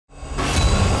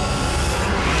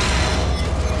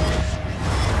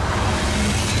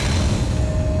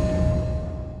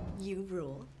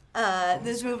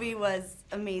This movie was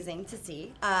amazing to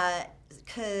see,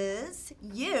 because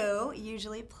you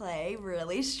usually play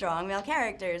really strong male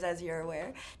characters, as you're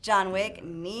aware. John Wick,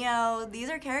 Neo, these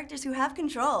are characters who have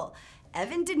control.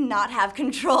 Evan did not have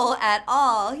control at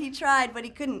all. He tried, but he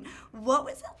couldn't. What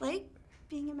was it like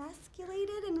being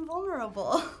emasculated and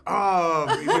vulnerable? Oh,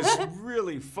 it was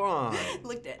really fun.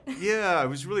 Looked it. Yeah, it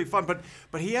was really fun,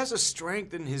 but he has a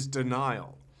strength in his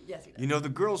denial. Yes, he does. You know, the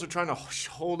girls are trying to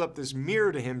hold up this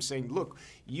mirror to him saying, look,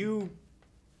 you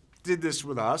did this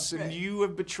with us, and you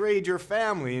have betrayed your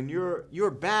family, and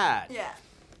you're bad. Yeah.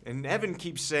 And Evan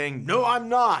keeps saying, no, I'm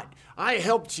not. I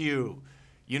helped you.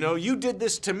 You know, you did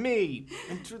this to me.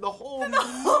 And through the whole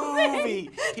movie.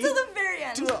 To the very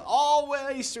end.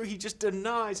 Always through, he just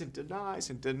denies and denies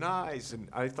and denies. And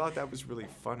I thought that was really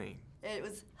funny. It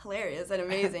was hilarious and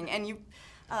amazing. And you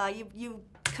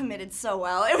committed so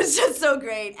well. It was just so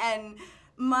great. And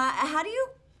how do you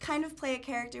kind of play a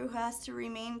character who has to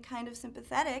remain kind of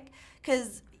sympathetic?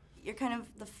 Because you're kind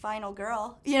of the final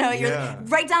girl. You know, you're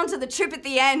right down to the trip at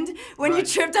the end. When you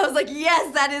tripped, I was like,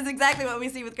 yes, that is exactly what we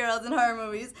see with girls in horror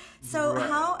movies. So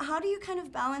how do you kind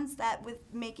of balance that with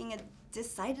making a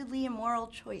decidedly immoral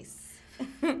choice?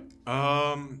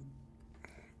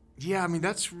 Yeah, I mean,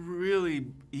 that's really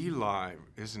Eli,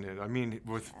 isn't it? I mean,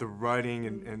 with the writing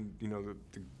and you know,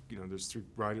 you know, there's 3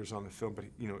 writers on the film, but,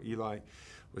 you know, Eli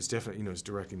was definitely, you know, is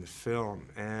directing the film.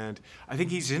 And I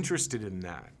think he's interested in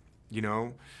that, you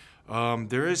know?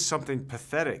 There is something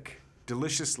pathetic,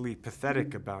 deliciously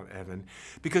pathetic about Evan,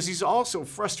 because he's also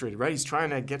frustrated, right? He's trying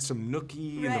to get some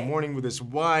nookie in the morning with his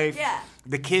wife. Yeah.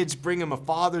 The kids bring him a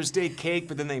Father's Day cake,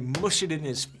 but then they mush it in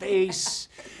his face,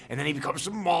 and then he becomes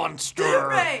a monster.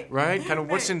 Right? Kind of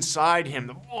what's inside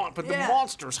him, but the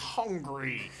monster's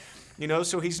hungry. You know,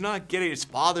 so he's not getting it's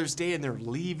Father's Day and they're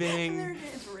leaving.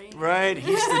 Right?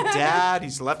 He's the dad,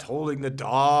 he's left holding the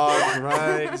dog,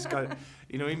 right? He's got,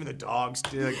 you know, even the dog's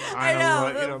like, I know,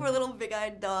 you know, poor little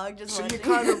big-eyed dog just so watching. you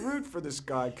kind of root for this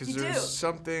guy because there's do.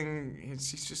 something.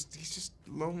 He's just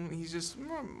lonely. He's just he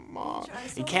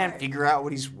So can't hard. figure out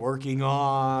what he's working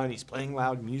on. He's playing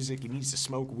loud music. He needs to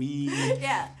smoke weed.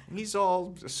 Yeah. And he's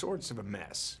all sorts of a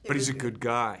mess. It But he's was a good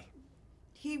guy.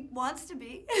 He wants to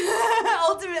be.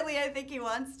 Ultimately, I think he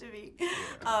wants to be.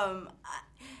 Yeah.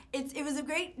 It was a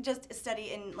great just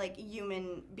study in like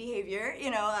human behavior, you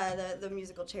know, the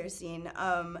musical chair scene.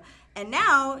 And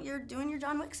now you're doing your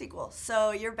John Wick sequel,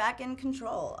 so you're back in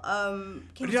control.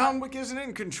 But John Wick isn't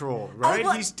in control, right?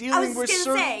 He's dealing with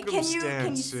circumstances.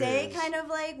 Can you say kind of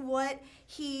like what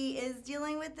he is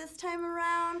dealing with this time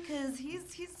around? Because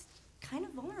he's kind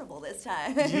of vulnerable this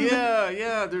time.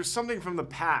 Yeah. There's something from the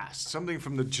past, something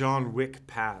from the John Wick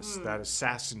past, that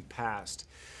assassin past,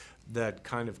 that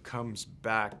kind of comes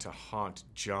back to haunt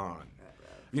John.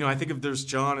 You know, I think of there's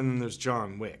John and then there's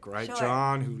John Wick, right? Sure.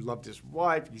 John, who loved his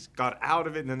wife, he's got out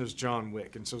of it, and then there's John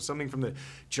Wick. And so something from the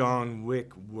John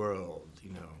Wick world,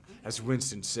 you know. As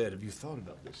Winston said, have you thought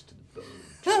about this to the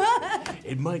bone?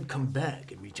 It might come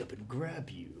back and reach up and grab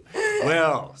you.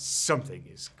 Well, something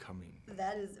is coming.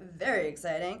 That is very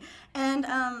exciting. And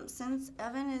since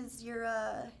Evan is your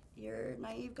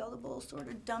naive, gullible sort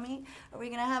of dummy, are we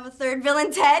gonna have a third Bill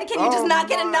and Ted? Can you just not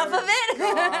get enough of it?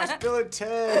 Gosh, Bill and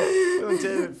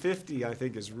Ted at 50, I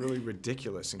think, is really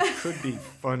ridiculous and could be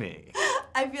funny.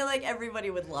 I feel like everybody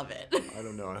would love it. I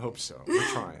don't know, I hope so. We're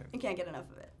trying. I can't get enough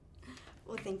of it.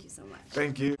 Well, thank you so much.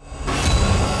 Thank you.